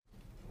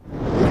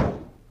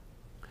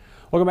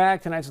Welcome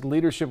back. Tonight's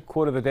leadership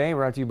quote of the day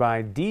brought to you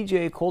by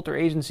DJ Coulter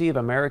Agency of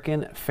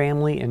American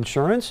Family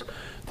Insurance.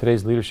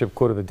 Today's leadership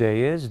quote of the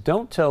day is,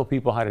 don't tell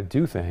people how to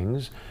do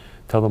things.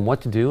 Tell them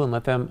what to do and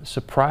let them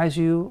surprise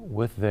you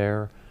with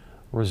their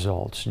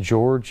results.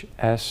 George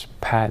S.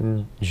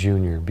 Patton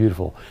Jr.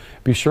 Beautiful.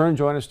 Be sure and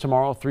join us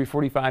tomorrow,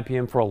 3:45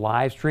 p.m. for a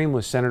live stream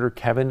with Senator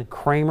Kevin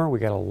Cramer. We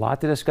got a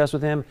lot to discuss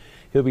with him.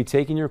 He'll be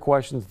taking your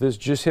questions. This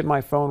just hit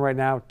my phone right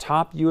now.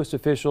 Top U.S.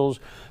 officials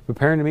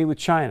preparing to meet with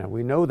China.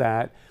 We know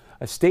that.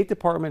 A State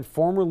Department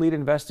former lead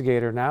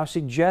investigator now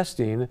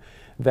suggesting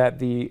that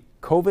the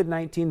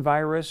COVID-19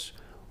 virus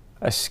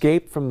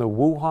escaped from the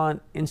Wuhan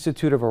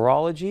Institute of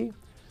Virology,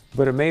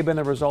 but it may have been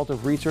the result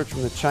of research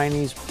from the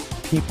Chinese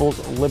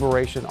People's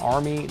Liberation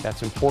Army.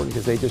 That's important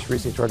because they just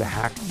recently tried to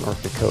hack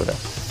North Dakota.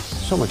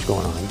 So much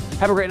going on.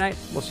 Have a great night.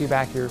 We'll see you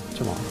back here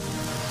tomorrow.